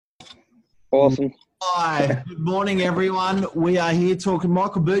Awesome. Hi, good morning, everyone. We are here talking.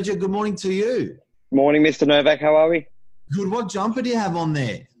 Michael Berger, good morning to you. Morning, Mr. Novak. How are we? Good. What jumper do you have on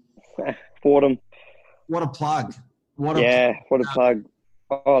there? Fordham. What a plug. Yeah, what a plug.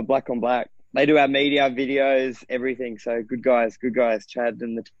 Oh, black on black. They do our media, videos, everything. So good guys, Chad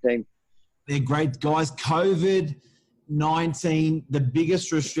and the team. They're great guys. COVID-19, the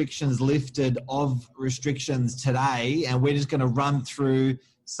biggest restrictions lifted of restrictions today. And we're just going to run through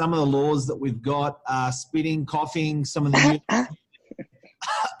some of the laws that we've got, spitting, coughing, some of the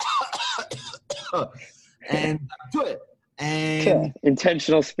new and do it. And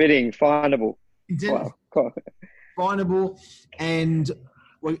intentional spitting, finable. Wow. Finable, and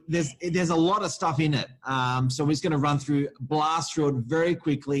there's a lot of stuff in it. So we're just going to blast through it very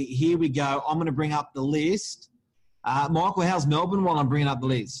quickly. Here we go. I'm going to bring up the list. Michael, how's Melbourne while I'm bringing up the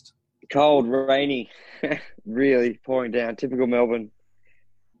list? Cold, rainy, really pouring down. Typical Melbourne.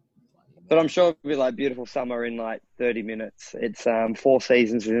 But I'm sure it'll be like beautiful summer in like 30 minutes. It's 4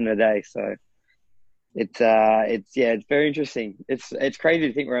 seasons within a day, so it's very interesting. It's crazy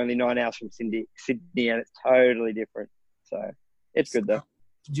to think we're only 9 hours from Sydney, and it's totally different. So it's good though.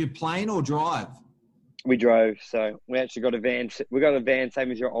 Did you plane or drive? We drove, so we actually got a van. We got a van,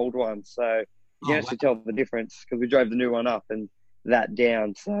 same as your old one, so you can actually tell the difference because we drove the new one up and that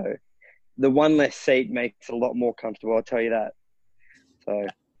down. So the one less seat makes it a lot more comfortable. I'll tell you that. So.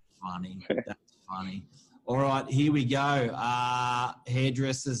 That's funny. All right, here we go.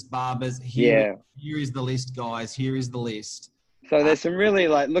 Hairdressers, barbers. Here is the list, guys. Here is the list. So there's some really,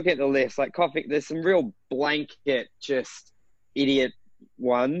 look at the list. Like coffee, there's some real blanket, just idiot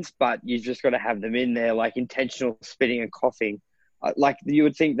ones, but you just got to have them in there, like intentional spitting and coughing. Like you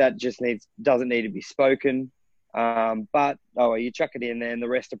would think that just doesn't need to be spoken. But you chuck it in there and the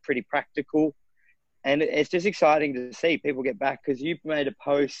rest are pretty practical. And it's just exciting to see people get back because you've made a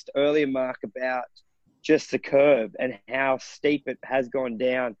post earlier, Mark, about just the curve and how steep it has gone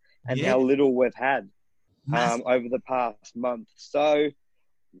down and how little we've had over the past month. So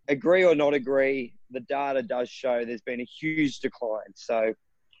agree or not agree, the data does show there's been a huge decline. So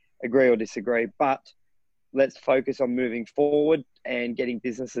agree or disagree, but let's focus on moving forward and getting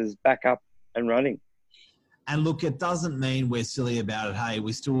businesses back up and running. And look, it doesn't mean we're silly about it. Hey,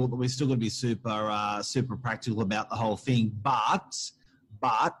 we still got to be super practical about the whole thing. But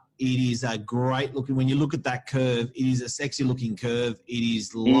it is a great looking. When you look at that curve, it is a sexy looking curve. It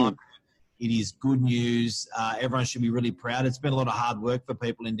is long. It is good news. Everyone should be really proud. It's been a lot of hard work for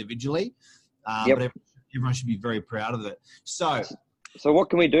people individually, but everyone should be very proud of it. So what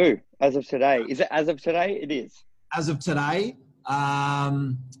can we do as of today? Is it as of today? It is. As of today,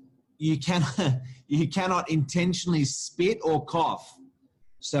 you cannot intentionally spit or cough.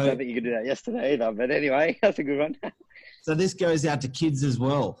 So I don't think you could do that yesterday either, but anyway, that's a good one. So this goes out to kids as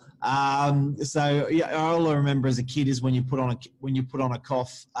well. All I remember as a kid is when you put on a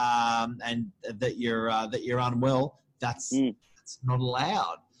cough and that you're unwell. That's not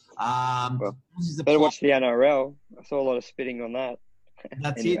allowed. Better watch the NRL. I saw a lot of spitting on that.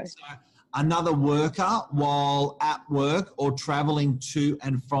 That's anyway. it. So another worker while at work or traveling to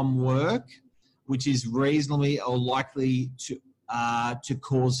and from work, which is reasonably or likely to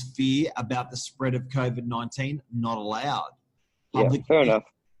cause fear about the spread of COVID-19, not allowed. Public fair enough.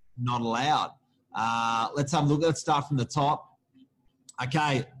 Not allowed. Let's have a look. Let's start from the top.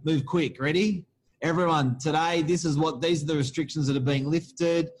 Okay, move quick. Ready? Everyone, today, these are the restrictions that are being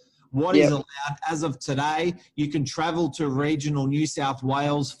lifted. What is allowed as of today? You can travel to regional New South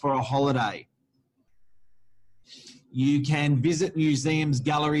Wales for a holiday. You can visit museums,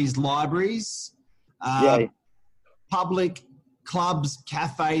 galleries, libraries, public clubs,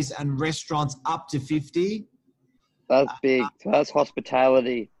 cafes, and restaurants up to 50. That's big. So that's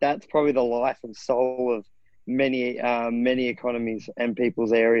hospitality. That's probably the life and soul of many economies and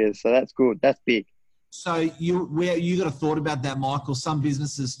people's areas. So that's good. That's big. So you got a thought about that, Michael? Some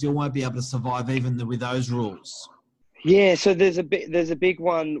businesses still won't be able to survive even with those rules. Yeah, so there's a big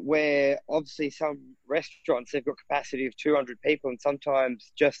one where obviously some restaurants, they've got capacity of 200 people, and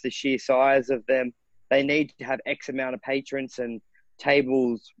sometimes just the sheer size of them, they need to have X amount of patrons and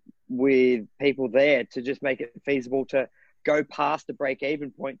tables with people there to just make it feasible to go past the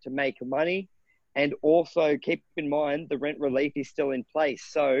break-even point to make money. And also keep in mind the rent relief is still in place.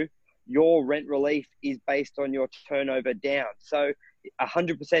 So your rent relief is based on your turnover down. So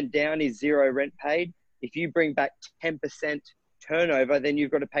 100% down is zero rent paid. If you bring back 10% turnover, then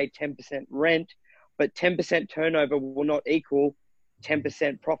you've got to pay 10% rent, but 10% turnover will not equal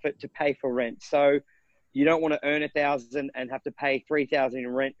 10% profit to pay for rent. So you don't want to earn 1,000 and have to pay 3,000 in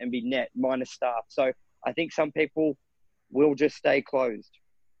rent and be net minus staff. So I think some people will just stay closed.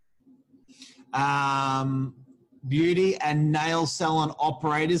 Beauty and nail salon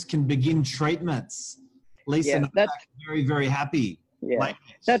operators can begin treatments. Lisa and I are very, very happy. Yeah, like,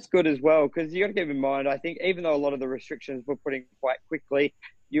 that's good as well, because you got to keep in mind, I think even though a lot of the restrictions were put in quite quickly,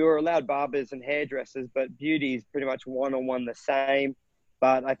 you were allowed barbers and hairdressers, but beauty is pretty much one-on-one the same.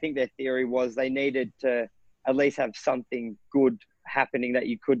 But I think their theory was they needed to at least have something good happening that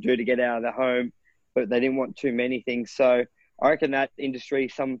you could do to get out of the home, but they didn't want too many things. So I reckon that industry,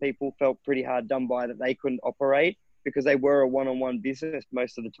 some people felt pretty hard done by that they couldn't operate because they were a one-on-one business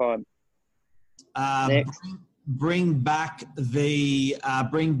most of the time. Next. Bring back the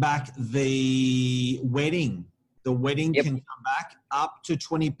wedding. The wedding can come back. Up to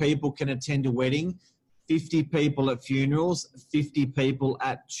 20 people can attend a wedding. 50 people at funerals. 50 people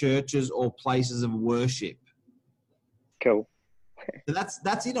at churches or places of worship. Cool. So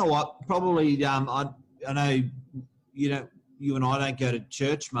that's you know what? Probably I know you and I don't go to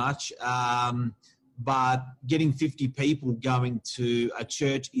church much. But getting 50 people going to a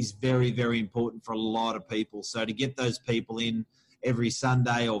church is very, very important for a lot of people. So to get those people in every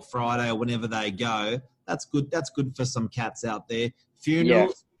Sunday or Friday or whenever they go, that's good. That's good for some cats out there.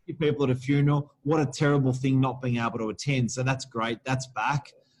 Funerals, 50 people at a funeral, what a terrible thing not being able to attend. So that's great. That's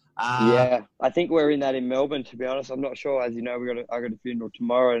back. I think we're in that in Melbourne, to be honest. I'm not sure. As you know, I got a funeral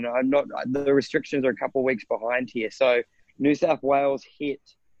tomorrow, and the restrictions are a couple of weeks behind here. So New South Wales hit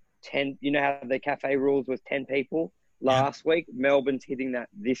 10, you know how the cafe rules was 10 people last week? Melbourne's hitting that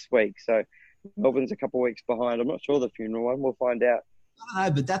this week. So Melbourne's a couple of weeks behind. I'm not sure the funeral one. We'll find out. I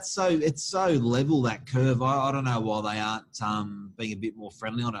don't know, but it's so level, that curve. I don't know why they aren't being a bit more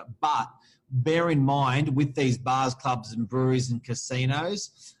friendly on it. But bear in mind, with these bars, clubs and breweries and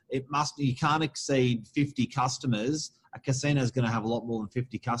casinos, you can't exceed 50 customers. A casino is going to have a lot more than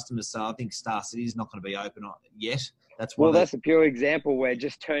 50 customers. So I think Star City is not going to be open yet. That's a pure example where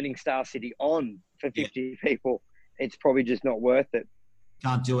just turning Star City on for 50 people, it's probably just not worth it.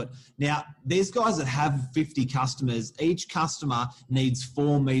 Can't do it. Now, there's guys that have 50 customers. Each customer needs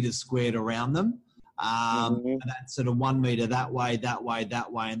 4 meters squared around them. And that's sort of 1 meter that way, and that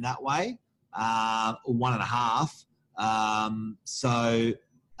way, or 1.5. So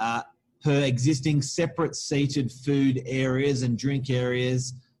per existing separate seated food areas and drink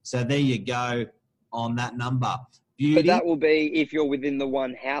areas. So there you go on that number. Beauty. But that will be if you're within the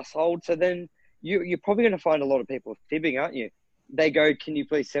one household. So then you're probably going to find a lot of people fibbing, aren't you? They go, can you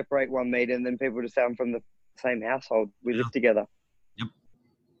please separate 1 meter? And then people just say, I'm from the same household. We live together.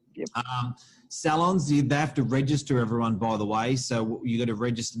 Yep. Salons, they have to register everyone, by the way. So you got to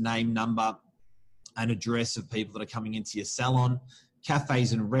register name, number, and address of people that are coming into your salon.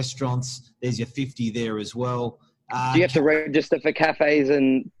 Cafes and restaurants, there's your 50 there as well. Do you have to register for cafes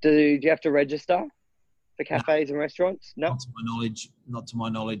and do you have to register for cafes and restaurants? No. Not to my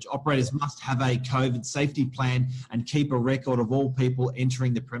knowledge. Operators must have a COVID safety plan and keep a record of all people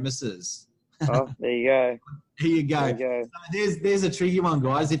entering the premises. Oh, there you go. There you go. So there's a tricky one,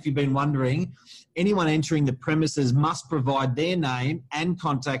 guys. If you've been wondering, anyone entering the premises must provide their name and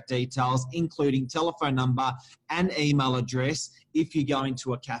contact details, including telephone number and email address if you're going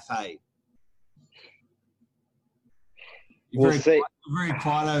to a cafe. You're very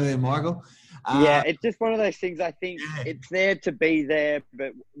quiet over there, Michael. It's just one of those things. I think it's there to be there,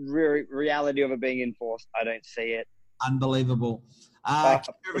 but reality of it being enforced, I don't see it. Unbelievable. It's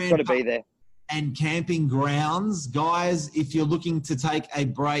got to be there. And camping grounds, guys, if you're looking to take a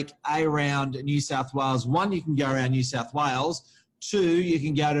break around New South Wales, 1, you can go around New South Wales. 2, you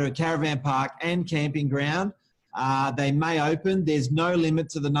can go to a caravan park and camping ground. They may open. There's no limit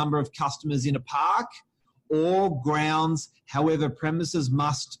to the number of customers in a park or grounds. However, premises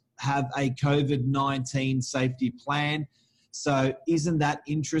must have a COVID-19 safety plan. So isn't that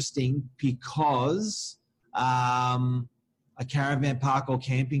interesting? Because a caravan park or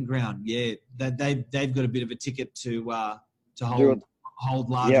camping ground, they've got a bit of a ticket to hold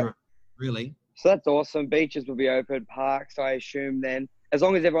larger, really. So that's awesome. Beaches will be open, parks, I assume then, as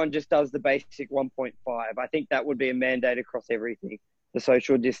long as everyone just does the basic 1.5. I think that would be a mandate across everything, the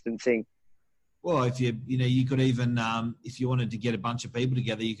social distancing. Well, if you could even, if you wanted to get a bunch of people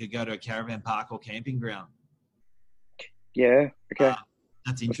together, you could go to a caravan park or camping ground. Yeah. Okay.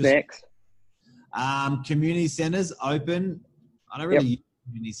 That's interesting. What's next? Community centres open. I don't really use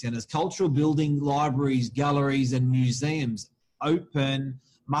community centres. Cultural building, libraries, galleries, and museums open.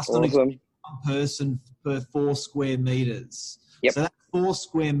 Must not exceed 1 person per 4 square metres. Yep. So that 4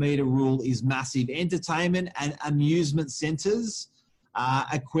 square metre rule is massive. Entertainment and amusement centres,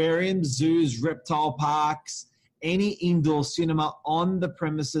 aquariums, zoos, reptile parks, any indoor cinema on the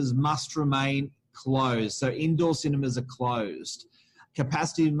premises must remain closed. So indoor cinemas are closed.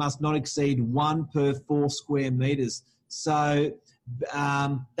 Capacity must not exceed 1 per 4 square meters. So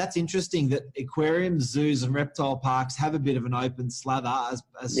that's interesting that aquariums, zoos and reptile parks have a bit of an open slather as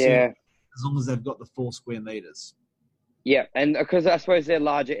long as they've got the 4 square meters. Yeah, and because I suppose they're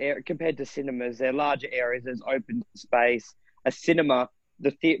larger compared to cinemas, they're larger areas, there's open space. A cinema,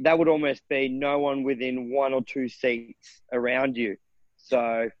 that would almost be no one within 1 or 2 seats around you.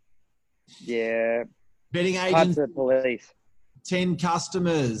 So, yeah. Betting agents, 10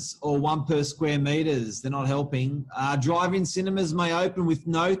 customers or 1 per square meters. They're not helping. Drive-in cinemas may open with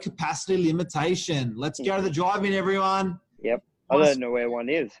no capacity limitation. Let's go to the drive-in, everyone. Yep. I don't know where one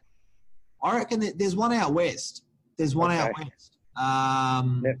is. I reckon there's one out west. There's one out west.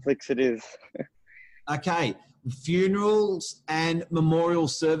 Netflix it is. Okay. Funerals and memorial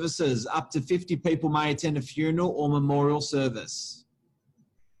services. Up to 50 people may attend a funeral or memorial service.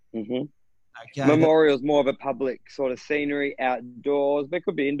 Mm-hmm. Okay. Memorial's more of a public sort of scenery, outdoors, but it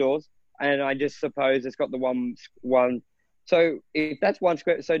could be indoors. And I just suppose it's got the one. So if that's 1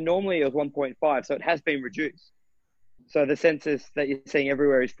 square, so normally it was 1.5, so it has been reduced. So the census that you're seeing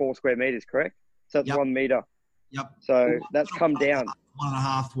everywhere is 4 square meters, correct? So it's 1 meter. Yep. So that's come down.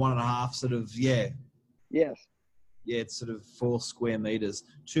 1.5 sort of, yeah. Yes. Yeah, it's sort of 4 square meters.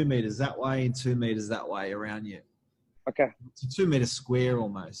 2 meters that way and 2 meters that way around you. Okay. It's a 2 meter square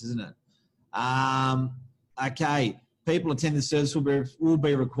almost, isn't it? Okay. People attending the service will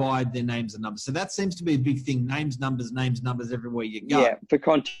be required their names and numbers. So that seems to be a big thing. Names, numbers everywhere you go. Yeah, for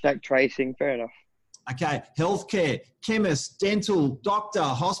contact tracing, fair enough. Okay, healthcare, chemist, dental, doctor,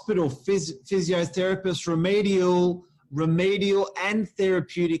 hospital, physiotherapist, remedial and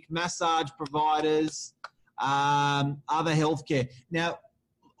therapeutic massage providers, other healthcare. Now,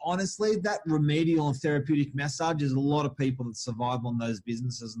 honestly, that remedial and therapeutic massage is a lot of people that survive on those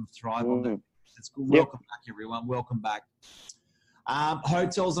businesses and thrive on them. It's good. Welcome back, everyone. Welcome back.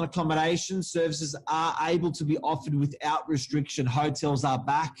 Hotels and accommodation services are able to be offered without restriction. Hotels are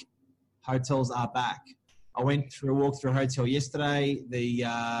back. Hotels are back. I walked through a hotel yesterday.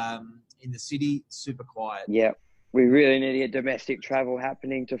 In the city, super quiet. Yeah, we really need to get domestic travel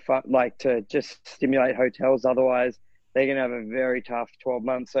happening to just stimulate hotels. Otherwise, they're going to have a very tough 12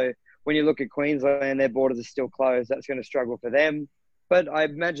 months. So when you look at Queensland, their borders are still closed. That's going to struggle for them. But I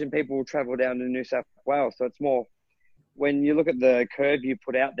imagine people will travel down to New South Wales. So it's more, when you look at the curve you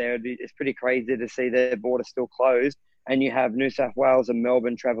put out there, it's pretty crazy to see their border still closed. And you have New South Wales and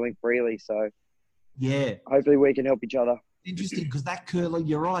Melbourne travelling freely. So yeah, hopefully we can help each other. Interesting, because that curve,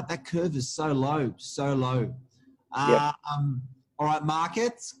 you're right, that curve is so low. Yep. All right,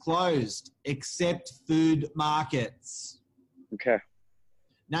 markets closed except food markets. Okay.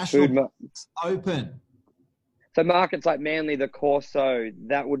 National markets open. So markets like Manly, the Corso,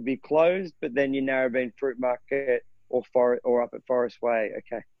 that would be closed, but then your Narrabeen Fruit Market or up at Forest Way.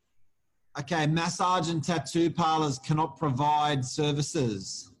 Okay. Okay, massage and tattoo parlours cannot provide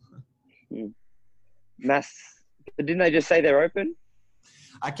services. But didn't they just say they're open?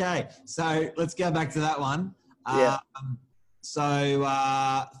 Okay, so let's go back to that one. Yeah.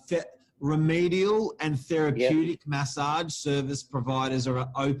 Remedial and therapeutic massage service providers are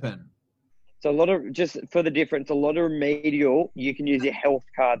open. So just for the difference, a lot of remedial, you can use your health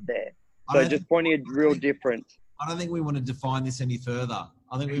card there. So just pointing a real difference. I don't think we want to define this any further.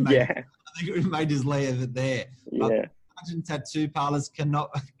 I think we made his layer of it there. Yeah. But tattoo parlors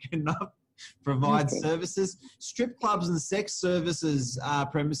cannot provide services. Strip clubs and sex services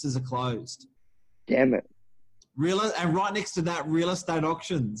premises are closed. Damn it. And right next to that, real estate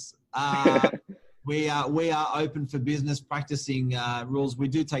auctions. We are open for business, practicing rules. We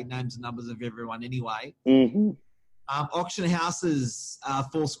do take names and numbers of everyone anyway. Mm-hmm. Auction houses,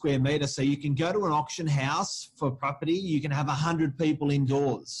 4 square meters. So you can go to an auction house for property. You can have 100 people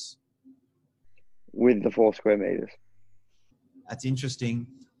indoors. With the 4 square meters. That's interesting.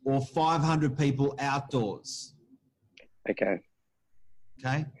 Or 500 people outdoors. Okay.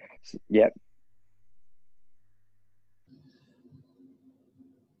 Okay? Yep.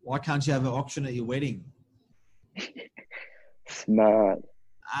 Why can't you have an auction at your wedding? Smart.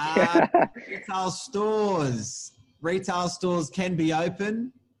 Retail stores can be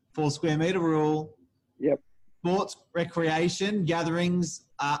open, 4 square meter rule. Yep. Sports, recreation, gatherings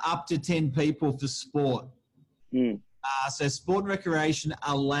up to 10 people for sport. So sport and recreation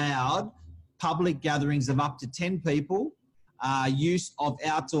allowed, public gatherings of up to 10 people, use of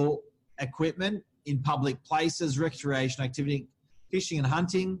outdoor equipment in public places, recreation activity, fishing and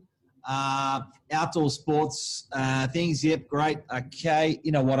hunting, outdoor sports things. Yep, great. Okay.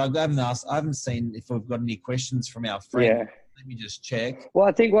 You know what? I haven't seen if we've got any questions from our friend. Yeah. Let me just check. Well,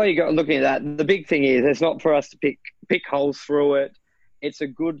 I think while you're looking at that, the big thing is it's not for us to pick holes through it. it's a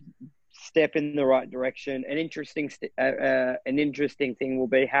good step in the right direction. An interesting thing will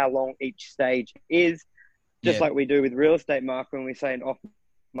be how long each stage is, just like we do with real estate, Mark, when we say an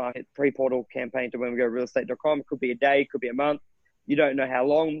off-market pre-portal campaign to when we go realestate.com. It could be a day, could be a month. You don't know how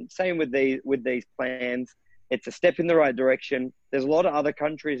long. Same with these plans. It's a step in the right direction. There's a lot of other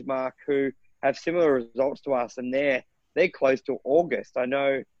countries, Mark, who have similar results to us, and they're close to August. I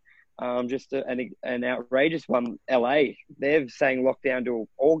know just an outrageous one, LA, they're saying lockdown to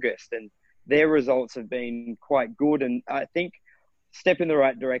August, and their results have been quite good. And I think step in the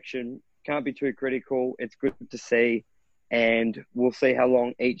right direction, can't be too critical. It's good to see, and we'll see how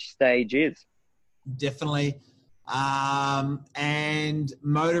long each stage is. Definitely. And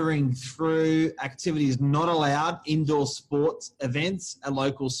motoring through activities not allowed, indoor sports events at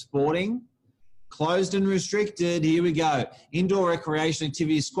local sporting. Closed and restricted. Here we go. Indoor recreation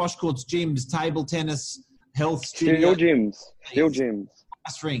activities, squash courts, gyms, table tennis, health studios. Still gyms.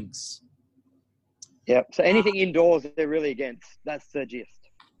 Ice rinks. Yep. So anything indoors they're really against. That's the gist.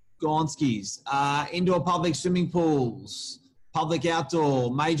 Gonskis. Indoor public swimming pools, public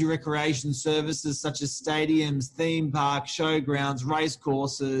outdoor, major recreation services such as stadiums, theme parks, showgrounds, race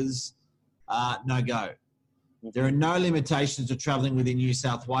courses, no go. There are no limitations to travelling within New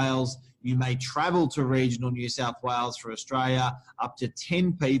South Wales. You may travel to regional New South Wales for Australia. Up to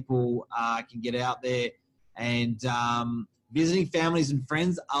 10 people can get out there. And visiting families and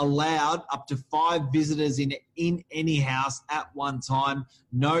friends allowed up to 5 visitors in any house at one time.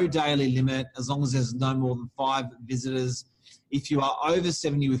 No daily limit as long as there's no more than 5 visitors. If you are over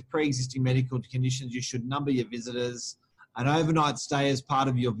 70 with pre-existing medical conditions, you should number your visitors. An overnight stay as part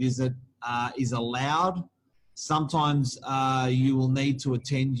of your visit is allowed. Sometimes you will need to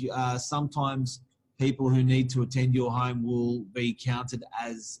attend. Sometimes people who need to attend your home will not be counted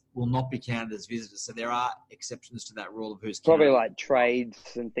as visitors. So there are exceptions to that rule of who's probably counted. like trades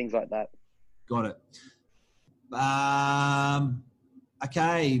and things like that. Got it.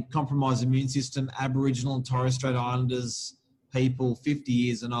 Okay, compromised immune system, Aboriginal and Torres Strait Islanders people 50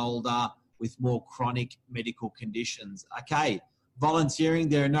 years and older with more chronic medical conditions. Okay. Volunteering,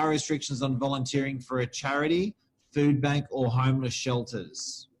 there are no restrictions on volunteering for a charity, food bank, or homeless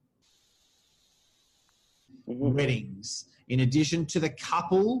shelters. Mm-hmm. Weddings. In addition to the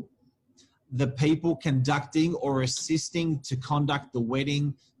couple, the people conducting or assisting to conduct the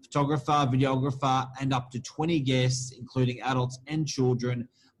wedding, photographer, videographer, and up to 20 guests, including adults and children,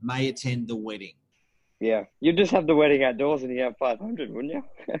 may attend the wedding. Yeah. You'd just have the wedding outdoors and you have 500, wouldn't you?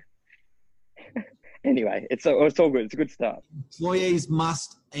 Anyway, it's all good. It's a good start. Employees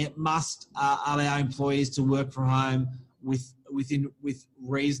must allow employees to work from home with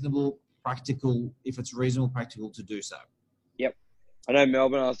reasonable practical, if it's reasonable practical to do so. Yep, I know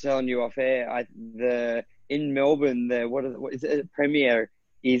Melbourne. I was telling you off air. In Melbourne, what is it? Premier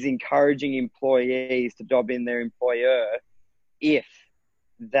is encouraging employees to dob in their employer if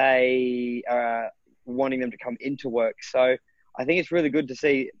they are wanting them to come into work. So I think it's really good to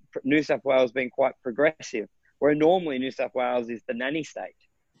see New South Wales being quite progressive, where normally New South Wales is the nanny state.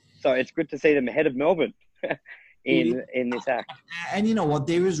 So it's good to see them ahead of Melbourne in this act. And you know what?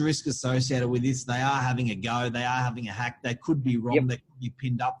 There is risk associated with this. They are having a go. They are having a hack. They could be wrong. Yep. They could be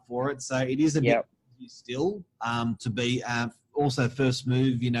pinned up for it. So it is a bit still to be also first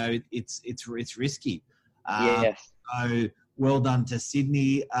move. You know, it's risky. Yes. So well done to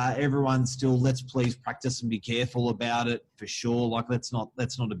Sydney. Everyone still, let's please practice and be careful about it for sure. Like let's not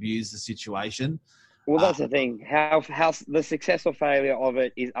abuse the situation. Well, that's the thing. How the success or failure of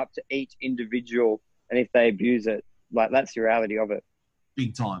it is up to each individual, and if they abuse it, like that's the reality of it.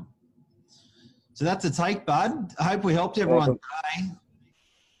 Big time. So that's a take, bud. I hope we helped everyone today.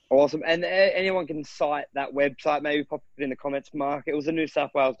 Awesome. And anyone can cite that website. Maybe pop it in the comments, Mark. It was a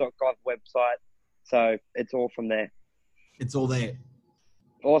newsouthwales.gov website, so it's all from there. It's all there.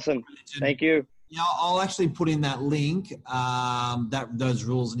 Awesome. Thank you. Yeah, I'll actually put in that link, those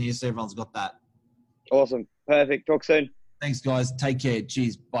rules in here, so everyone's got that. Awesome. Perfect. Talk soon. Thanks, guys. Take care.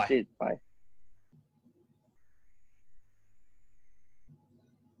 Cheers. Bye. Cheers. Bye.